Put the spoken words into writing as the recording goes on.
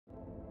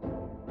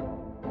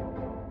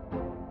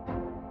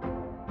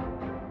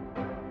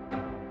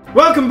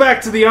Welcome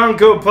back to the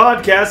Yonko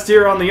Podcast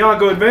here on the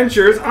Yonko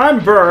Adventures.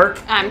 I'm Burke.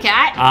 I'm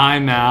Kat.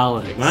 I'm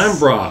Alex. I'm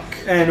Brock.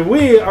 And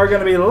we are going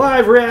to be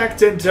live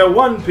reacting to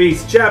One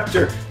Piece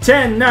Chapter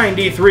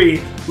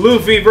 1093,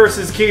 Luffy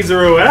vs.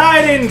 Kizaru. And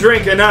I didn't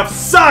drink enough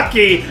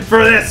sake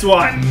for this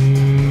one.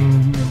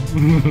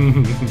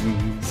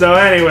 So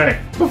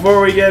anyway,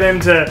 before we get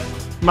into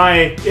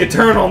my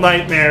eternal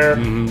nightmare,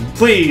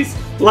 please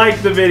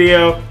like the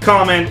video,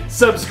 comment,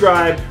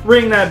 subscribe,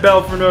 ring that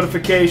bell for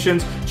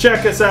notifications,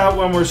 check us out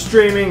when we're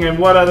streaming and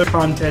what other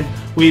content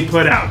we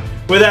put out.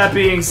 With that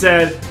being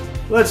said,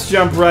 let's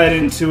jump right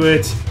into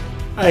it.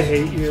 I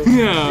hate you.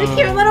 The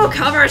cute little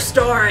cover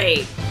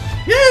story.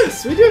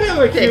 Yes, we do have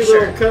a cute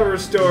little cover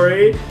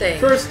story.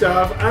 Thanks. First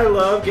off, I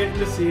love getting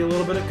to see a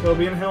little bit of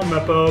Kobe and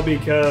Helmeppo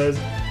because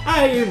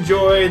I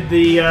enjoyed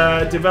the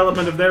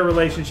development of their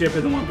relationship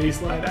in the One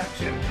Piece live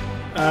action.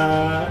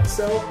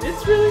 So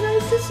it's really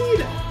nice to see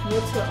that.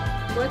 What's up?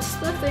 What's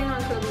the thing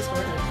on Kobe's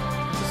forehead?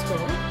 Is it still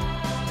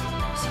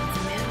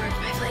the man marked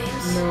by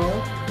flames? No.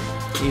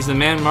 He's the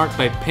man marked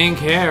by pink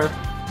hair.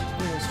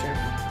 That's true.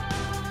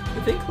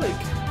 I think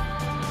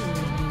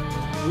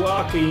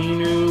Waka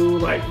Inu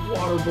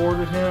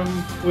waterboarded him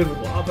with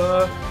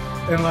lava,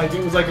 and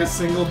it was a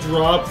single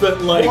drop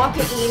that Waka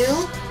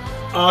Inu?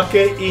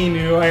 Aka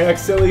Inu. I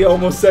accidentally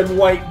almost said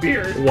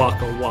Whitebeard.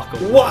 Waka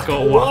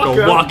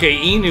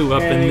Inu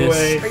up in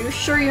this. Are you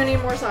sure you need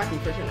more sake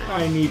for tonight?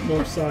 I need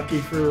more sake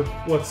for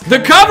what's The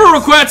cover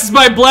request is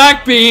by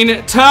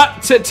Blackbean.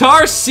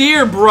 Tar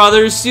Seer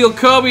Brothers steal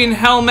Kobe and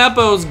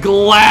Helmeppo's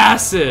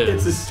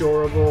glasses. It's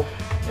adorable.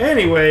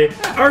 Anyway,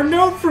 our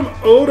note from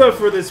Oda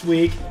for this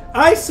week.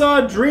 I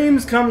saw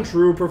Dreams Come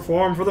True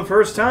perform for the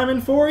first time in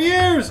 4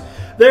 years.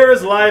 They're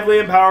as lively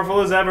and powerful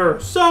as ever.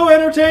 So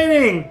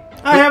entertaining.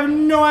 I have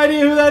no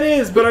idea who that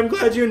is, but I'm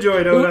glad you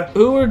enjoyed, Oda.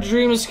 Who are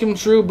Dreams Come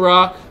True,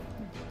 Brock?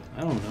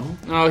 I don't know.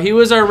 Oh, he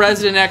was our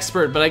resident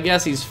expert, but I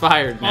guess he's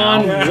fired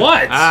now. On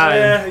what?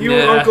 You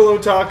were Uncle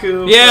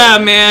Otaku. Yeah,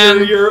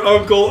 man. You're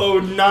Uncle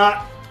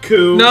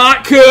O-Not-Ku.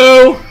 Not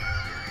Ku.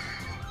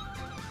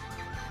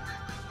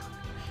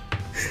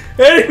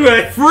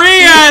 Anyway,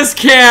 free as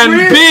can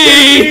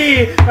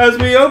be. As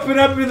we open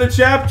up in the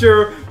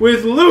chapter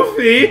with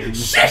Luffy.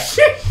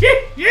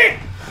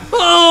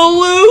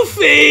 Oh,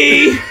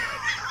 Luffy!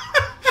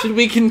 Should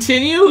we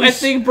continue? I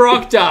think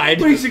Brock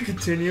died. We should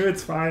continue.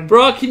 It's fine.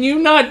 Brock, can you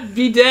not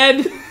be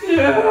dead?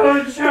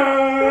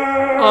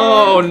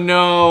 Oh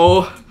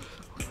no.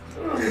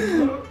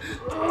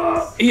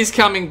 He's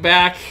coming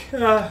back.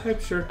 I'm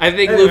sure. I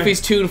think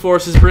Luffy's Toon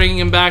Force is bringing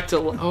him back to.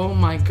 Oh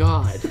my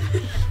god.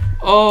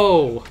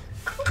 Oh.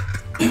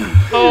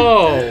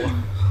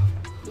 Oh.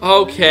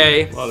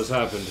 Okay. A lot has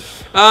happened.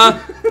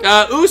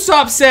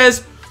 Usopp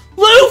says,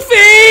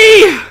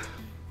 Luffy!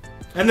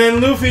 And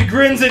then Luffy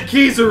grins at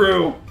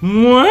Kizaru.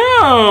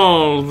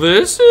 Well,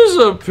 this is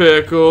a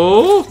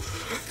pickle.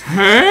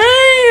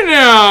 Hey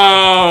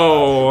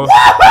now.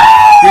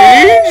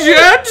 Be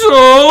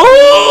gentle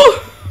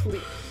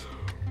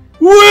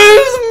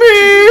with me.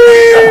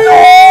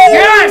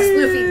 Yes,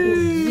 Luffy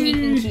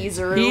yeeting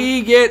Kizaru.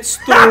 He gets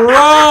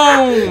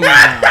thrown.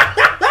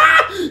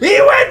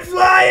 He went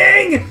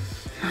flying!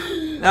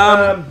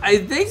 I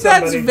think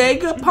that's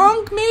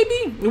Vegapunk,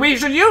 maybe? We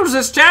should use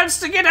this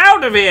chance to get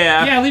out of here.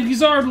 Yeah, leave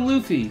Kizaru to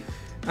Luffy.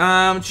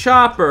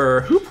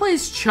 Chopper. Who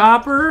plays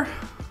Chopper?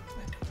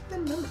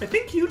 I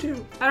think you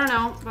do. I don't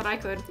know, but I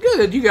could.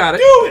 Good, you got it.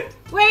 Do it!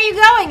 Where are you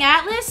going,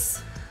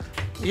 Atlas?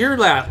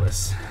 You're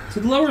Atlas. To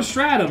the lower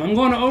stratum. I'm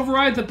going to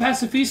override the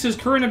pacifista's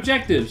current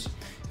objectives.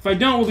 If I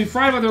don't, we'll be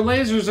fried by their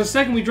lasers the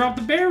second we drop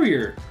the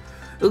barrier.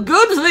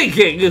 Good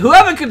thinking.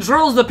 Whoever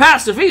controls the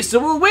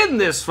pacifista will win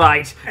this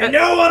fight. And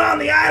no one on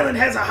the island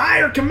has a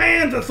higher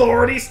command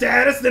authority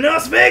status than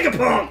us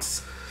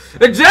Vegapunks.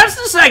 Just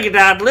a second,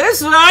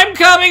 Atlas. I'm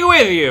coming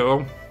with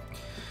you.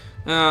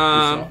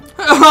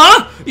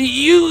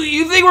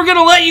 You think we're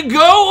gonna let you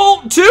go,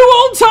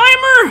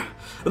 old-timer?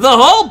 The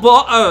whole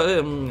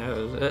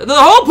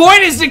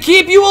point is to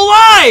keep you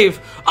alive.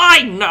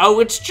 I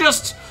know. It's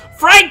just.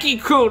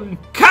 Frankie-kun,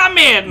 come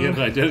in! You have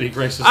an identity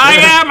crisis. I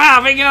am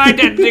having an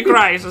identity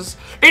crisis.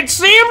 It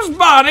seems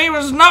Bonnie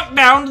was knocked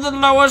down to the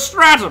lower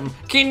stratum.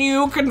 Can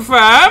you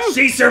confirm?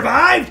 She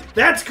survived?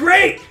 That's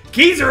great!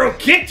 Kizaru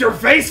kicked her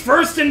face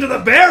first into the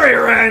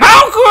barrier and...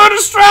 How could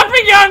a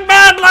strapping young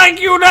man like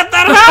you let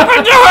that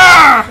happen to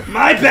her?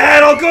 My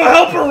bad, I'll go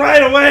help her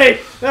right away.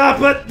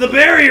 But the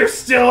barrier's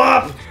still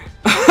up.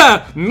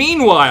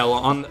 Meanwhile,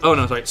 on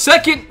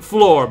second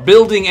floor,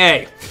 building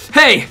A.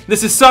 Hey,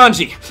 this is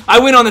Sanji. I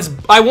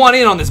want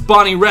in on this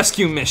Bonnie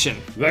rescue mission.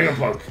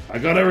 Vegapunk, I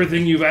got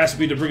everything you've asked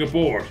me to bring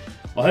aboard.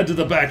 I'll head to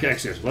the back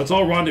exit. Let's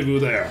all rendezvous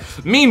there.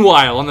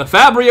 Meanwhile, on the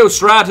Fabrio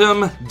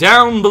stratum,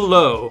 down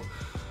below.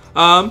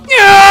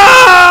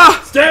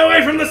 Yeah! Stay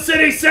away from the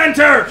city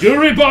center!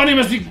 Jewelry Bonnie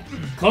must be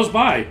close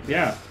by,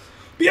 yeah.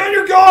 Be on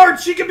your guard!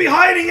 She could be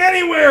hiding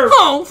anywhere!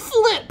 Oh,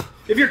 flip!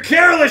 If you're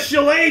careless,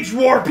 she'll age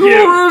warp you!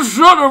 You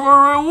son of a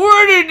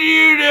rewarded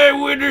you that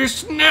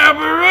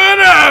whippersnapper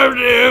and out.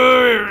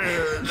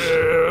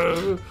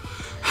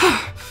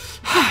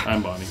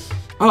 I'm Bonnie.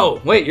 Oh, Oh,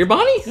 wait, you're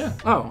Bonnie? Yeah.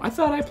 Oh, I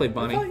thought I played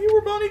Bonnie. I thought you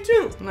were Bonnie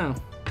too. No.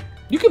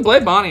 You can play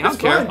Bonnie, I don't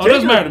care. fine. Oh, it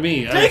doesn't matter to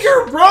me. Take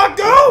her, Brock,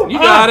 go! You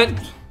got it.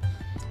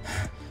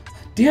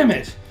 Damn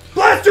it.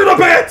 Blast her to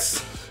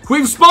bits!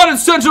 We've spotted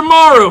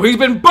Sentomaru. He's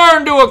been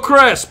burned to a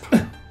crisp.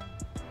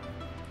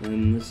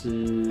 And this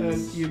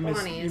is... You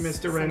Bonnie is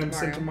missed a random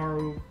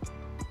Sentomaru. Sentomaru.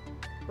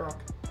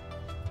 Brock.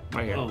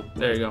 Right here. Oh.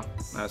 There you go.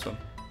 That's one.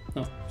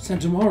 Oh,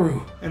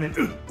 Sentomaru. And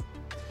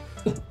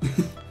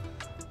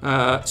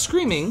then,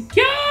 Screaming.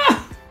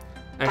 Yeah!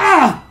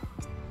 Ah!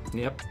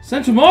 Yep.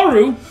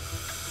 Sentomaru?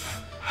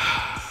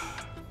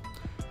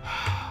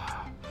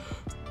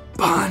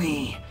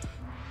 Bonnie,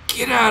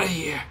 get out of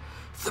here.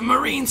 The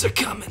Marines are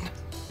coming.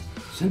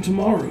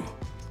 Sentomaru.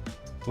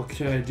 What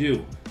should I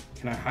do?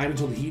 Can I hide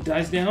until the heat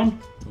dies down?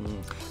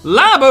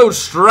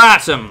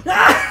 Labostratum.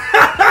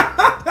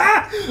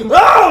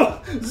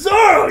 Oh!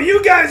 Zoro,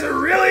 you guys are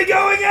really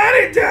going at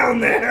it down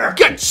there!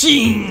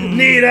 Ka-ching.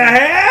 Need a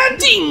hand?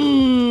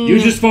 Ding. You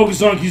just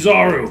focus on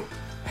Kizaru.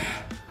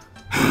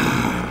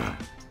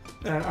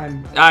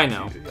 I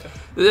know.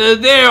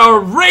 They are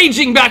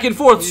raging back and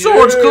forth.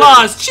 Swords, Yeah.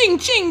 claws, ching,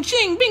 ching,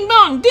 ching, bing,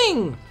 bong,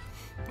 ding.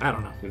 I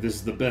don't know. If this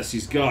is the best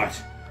he's got,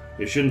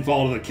 it shouldn't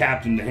fall to the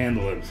captain to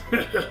handle him.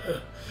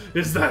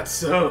 Is that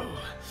so?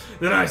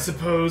 Then I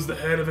suppose the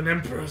head of an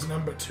emperor's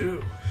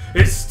 #2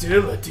 is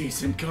still a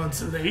decent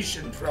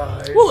consolation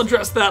prize. We'll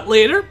address that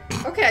later.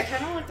 Okay, I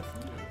kind of like the.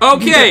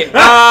 Okay.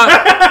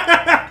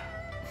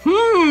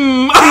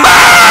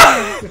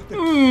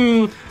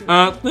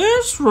 At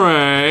this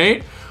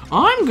rate,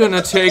 I'm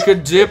gonna take a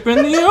dip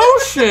in the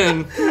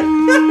ocean.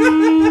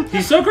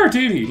 He's so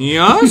cartoony.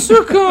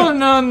 Yasuka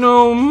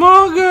no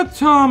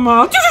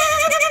magatama.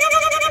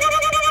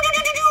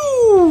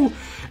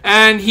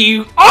 And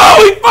he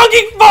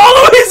fucking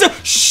follows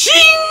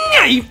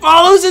he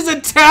follows his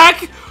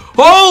attack.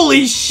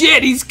 Holy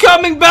shit, he's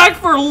coming back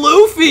for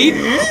Luffy.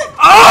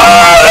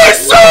 Oh, there's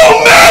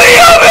so many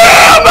of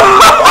him.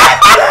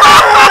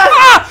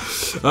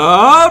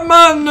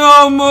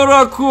 Amano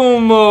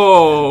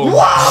Murakumo.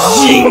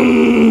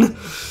 Zing.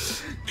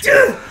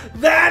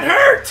 That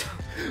hurt!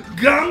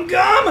 Gum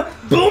gum,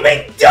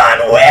 booming done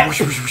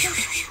with!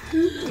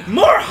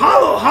 More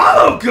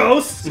hollow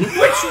ghosts!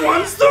 Which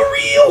one's the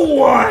real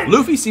one?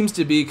 Luffy seems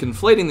to be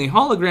conflating the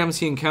holograms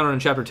he encountered in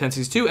Chapter 10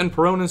 Season 2 and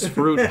Perona's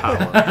fruit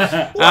power.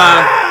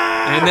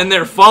 And then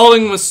they're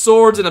following with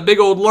swords in a big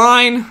old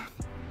line.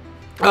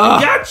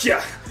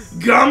 Gotcha!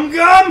 Gum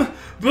gum,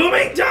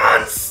 booming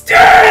done,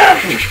 stab!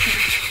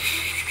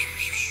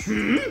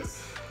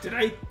 Did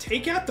I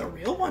take out the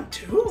real one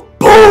too?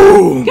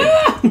 Boom!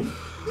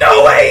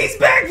 No way he's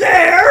back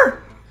there!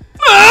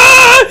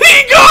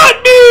 He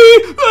got me!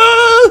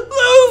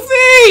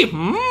 Luffy!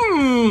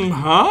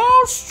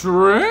 How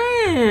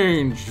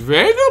strange.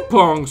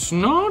 Vegapunk's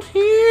not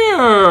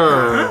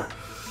here.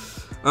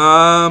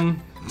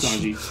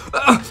 Sanji.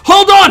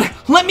 Hold on!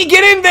 Let me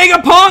get in,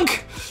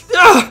 Vegapunk!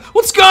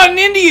 What's gotten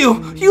into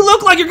you? You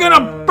look like you're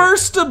gonna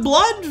burst a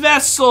blood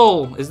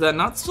vessel. Is that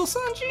not still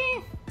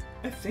Sanji?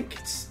 I think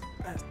it's...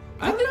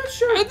 I'm not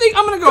sure. I think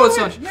I'm gonna go with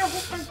Sanji. No,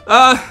 that's fine.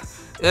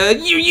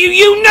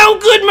 You no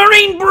good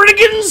marine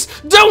brigands!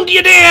 Don't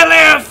you dare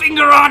lay a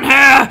finger on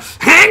her!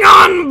 Hang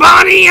on,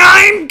 Bonnie,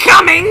 I'm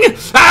coming!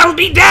 I'll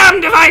be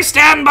damned if I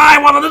stand by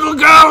while a little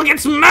girl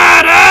gets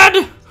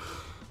murdered!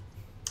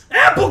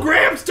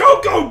 Applegrams,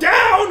 don't go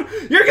down!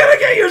 You're gonna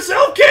get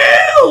yourself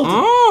killed!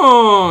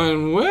 Oh,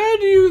 and where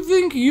do you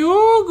think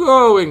you're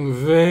going,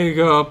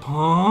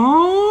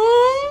 Vegapunk?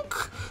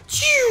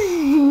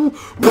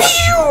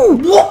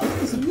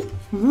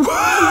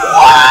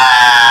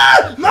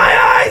 My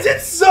eyes,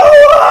 it's so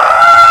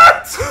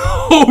hot!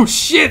 Oh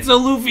shit, so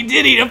Luffy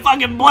did eat a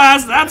fucking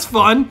blast, that's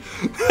fun.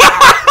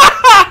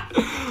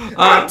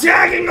 I'm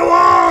tagging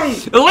along!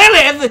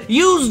 Lilith,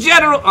 use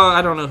General...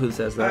 I don't know who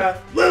says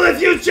that. Lilith,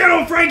 use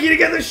General Frankie to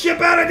get the ship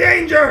out of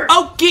danger!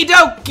 Okie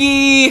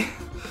dokie.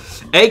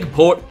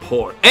 Egghead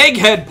port. Egg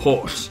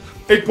port.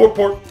 Eggport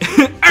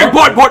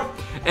port.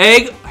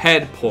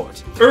 Egghead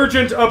port.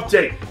 Urgent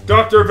update.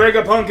 Dr.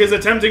 Vegapunk is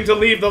attempting to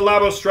leave the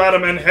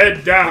Labostratum and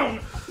head down.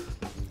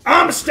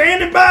 I'm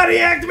standing by to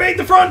activate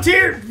the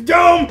Frontier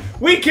Dome.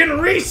 We can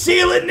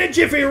reseal it in a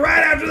jiffy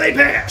right after they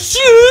pass.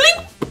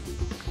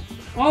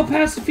 All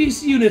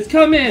pacifist units,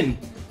 come in.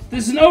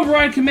 This is an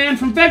override command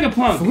from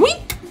Vegapunk.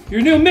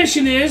 Your new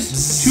mission is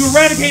to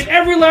eradicate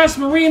every last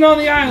Marine on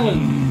the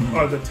island.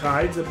 Are the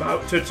tides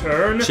about to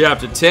turn?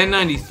 Chapter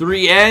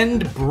 1093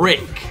 and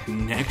break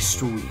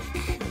next week.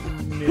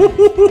 The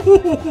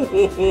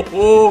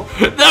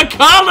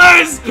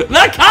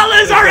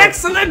colors are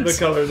excellent. The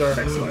colors are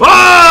excellent. Whoa!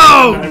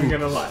 I'm not even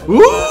gonna lie.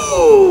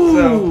 Woo!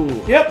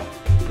 So, yep,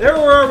 there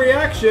were our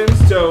reactions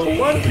to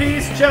One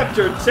Piece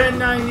Chapter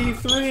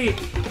 1093.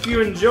 If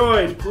you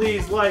enjoyed,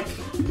 please like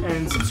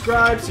and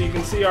subscribe so you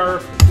can see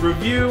our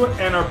review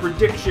and our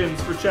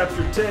predictions for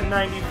Chapter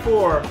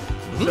 1094.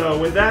 So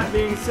with that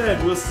being said,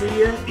 we'll see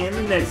you in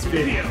the next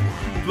video.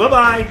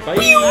 Bye-bye.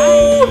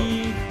 Bye.